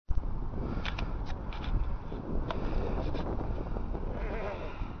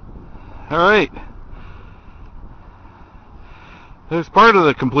Alright. There's part of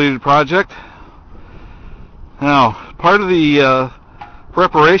the completed project. Now, part of the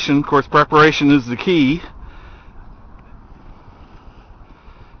preparation, of course preparation is the key,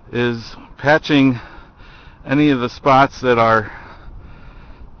 is patching any of the spots that are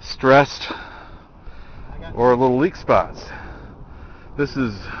stressed or little leak spots. This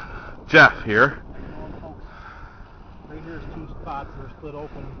is Jeff here. Right here's two spots that are split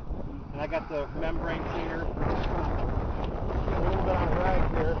open, and I got the membrane cleaner. A little bit on the rag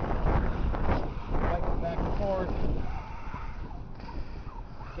here, like it back and forth,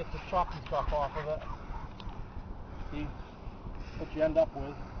 get the chalk and stuff off of it. See what you end up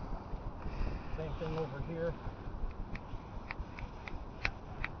with. Same thing over here.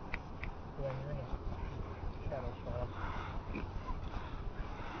 Yeah, you're in a shadow spot.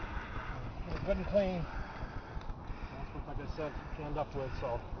 It's good and clean. That's what, like I said, you end up with.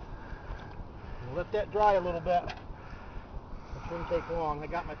 So we'll let that dry a little bit. It shouldn't take long. I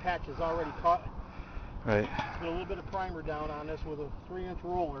got my patches already cut. Right. Put a little bit of primer down on this with a 3-inch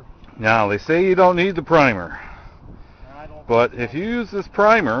roller. Now they say you don't need the primer, I don't but if you use this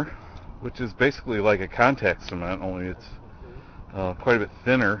primer, which is basically like a contact cement, only it's quite a bit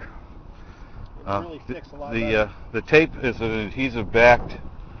thinner. Really sticks a lot better. The tape is an adhesive-backed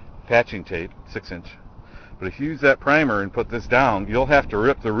patching tape, 6-inch. But if you use that primer and put this down, you'll have to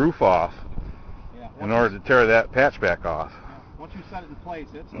rip the roof off in order to tear that patch back off. Yeah. Once you set it in place,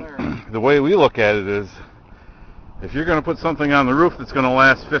 it's there. The way we look at it is, if you're going to put something on the roof that's going to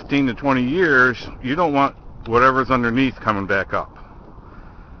last 15 to 20 years, you don't want whatever's underneath coming back up.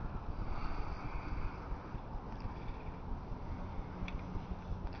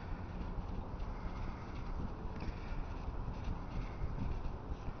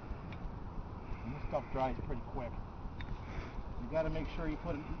 This stuff dries pretty quick. You got to make sure you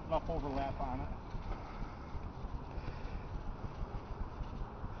put enough overlap on it.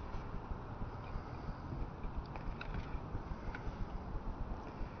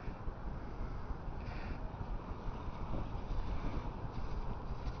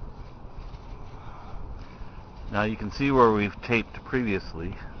 Now you can see where we've taped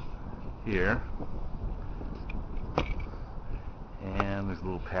previously here, and there's a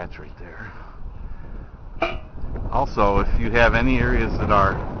little patch right there. Also, if you have any areas that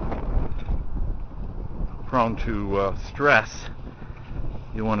are prone to stress,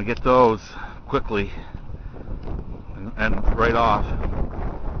 you want to get those quickly and right off.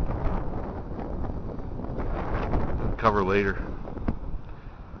 Cover later.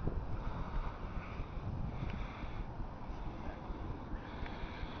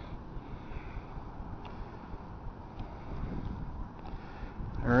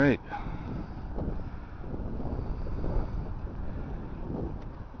 All right.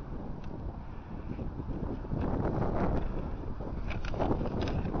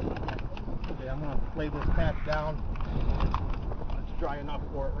 Okay, I'm going to lay this patch down. It's dry enough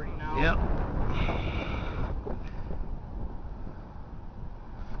for it right now. Yep.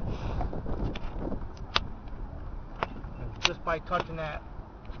 And just by touching that,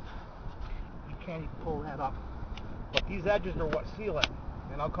 you can't even pull that up. But these edges are what seal it.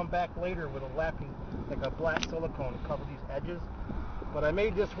 And I'll come back later with a lapping, like a black silicone to cover these edges. But I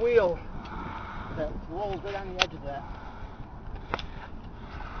made this wheel that rolls right on the edge of that.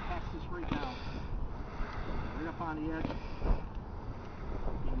 Pass this right down. Right up on the edge.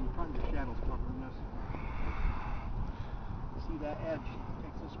 And probably the shadow's covering this. See that edge?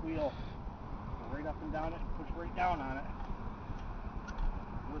 Takes this wheel right up and down it, push right down on it.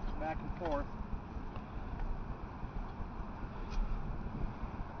 Lifts back and forth.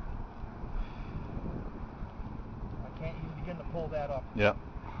 Can't even begin to pull that up. Yep.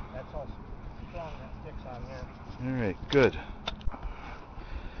 That's how strong that sticks on here. All right, good.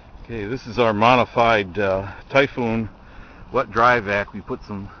 Okay, this is our modified Typhoon wet dry vac. We put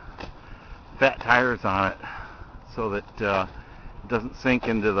some fat tires on it so that it doesn't sink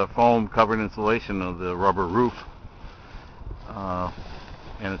into the foam covered insulation of the rubber roof.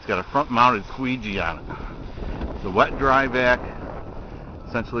 And it's got a front mounted squeegee on it. It's a wet dry vac,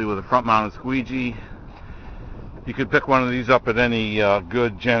 essentially with a front mounted squeegee. You could pick one of these up at any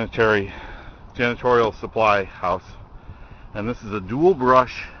good janitorial supply house. And this is a dual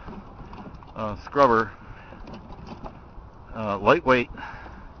brush scrubber, lightweight,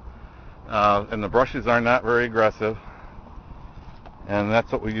 and the brushes are not very aggressive. And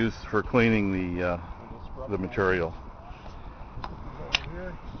that's what we use for cleaning the material.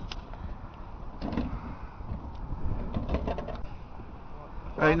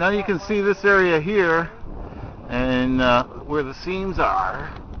 All right, now you can see this area here, and where the seams are.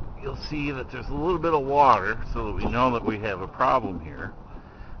 you'll see that there's a little bit of water, so that we know that we have a problem here.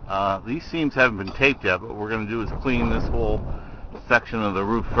 These seams haven't been taped yet, but what we're going to do is clean this whole section of the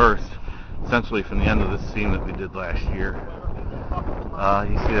roof first, essentially from the end of this seam that we did last year.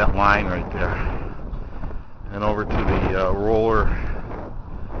 You see that line right there. And over to the roller,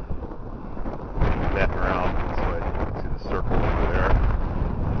 back around this way. You can see the circle over there.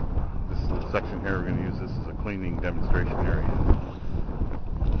 This is the section here. We're going to use this as a cleaning demonstration area.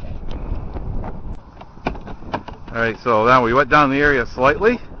 Alright, so now we wet down the area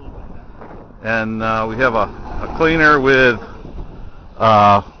slightly, and we have a cleaner with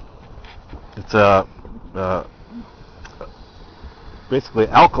it's a basically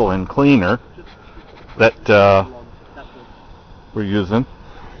alkaline cleaner that we're using,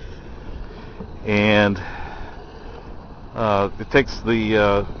 and it takes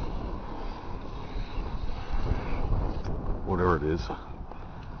the whatever it is,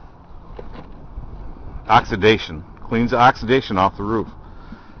 oxidation, cleans the oxidation off the roof.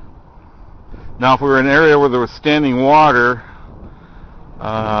 Now, if we were in an area where there was standing water,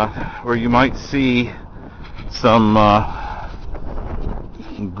 where you might see some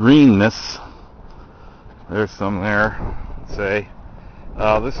greenness, there's some there, say,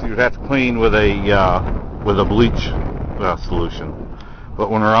 this you would have to clean with a bleach solution. But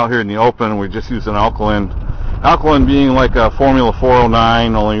when we're out here in the open, we just use an alkaline being like a Formula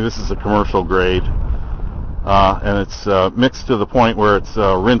 409, only this is a commercial grade, and it's mixed to the point where it's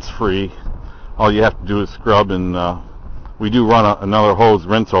rinse free. All you have to do is scrub, and we do run another hose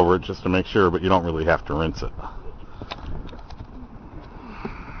rinse over it just to make sure, but you don't really have to rinse it.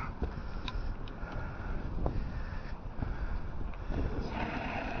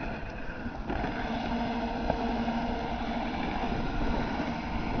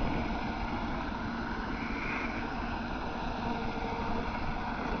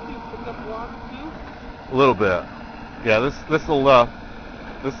 A little bit. Yeah, this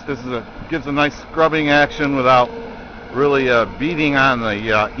gives a nice scrubbing action without really beating on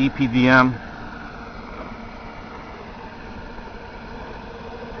the EPDM.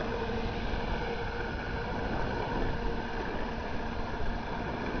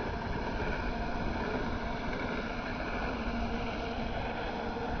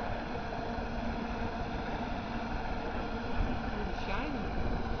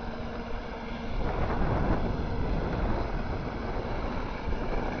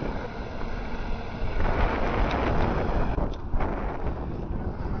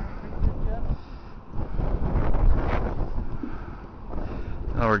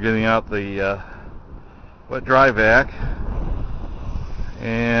 Now we're getting out the wet dry vac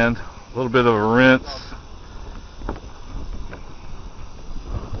and a little bit of a rinse.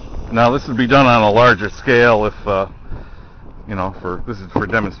 Now this would be done on a larger scale if you know, this is for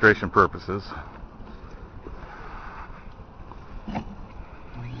demonstration purposes.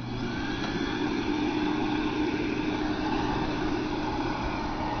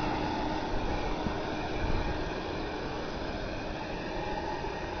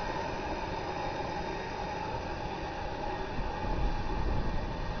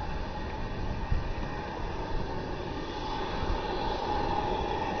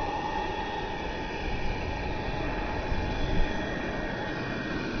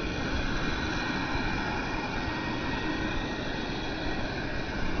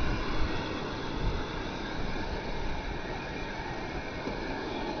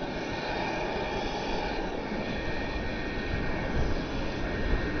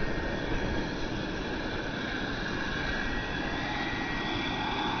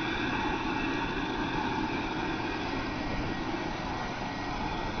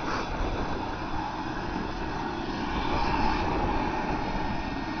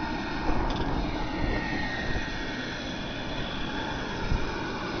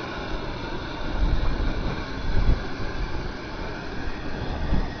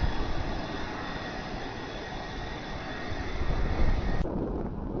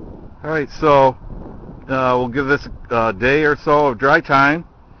 Alright, so we'll give this a day or so of dry time,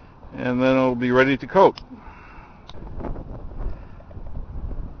 and then it'll be ready to coat.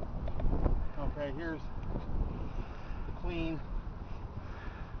 Okay, here's the clean,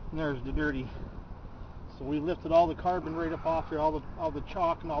 and there's the dirty. So we lifted all the carbon right up off here, all the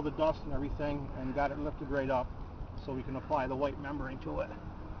chalk and all the dust and everything, and got it lifted right up so we can apply the white membrane to it.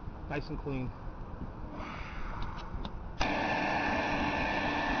 Nice and clean.